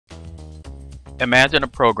Imagine a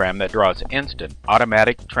program that draws instant,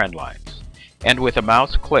 automatic trend lines, and with a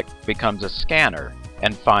mouse click becomes a scanner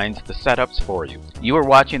and finds the setups for you. You are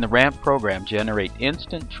watching the RAMP program generate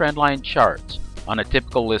instant trendline charts on a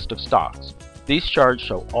typical list of stocks. These charts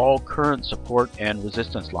show all current support and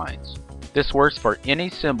resistance lines. This works for any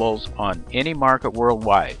symbols on any market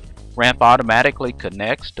worldwide. RAMP automatically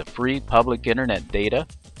connects to free public internet data,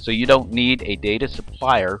 so you don't need a data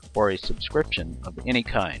supplier or a subscription of any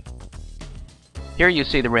kind. Here you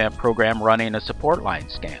see the RAMP program running a support line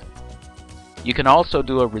scan. You can also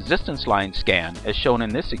do a resistance line scan as shown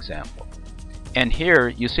in this example. And here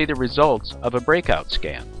you see the results of a breakout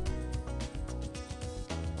scan.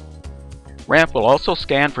 RAMP will also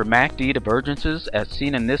scan for MACD divergences as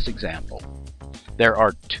seen in this example. There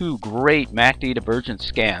are two great MACD divergence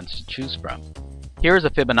scans to choose from. Here is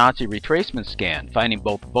a Fibonacci Retracement scan, finding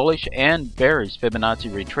both bullish and bearish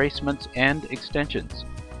Fibonacci retracements and extensions.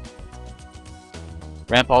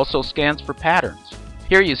 RAMP also scans for patterns.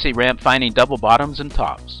 Here you see RAMP finding double bottoms and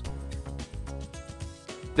tops.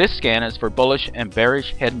 This scan is for bullish and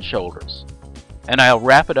bearish head and shoulders. And I'll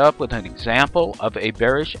wrap it up with an example of a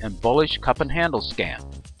bearish and bullish cup and handle scan.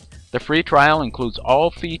 The free trial includes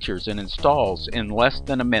all features and installs in less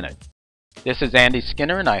than a minute. This is Andy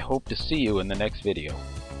Skinner, and I hope to see you in the next video.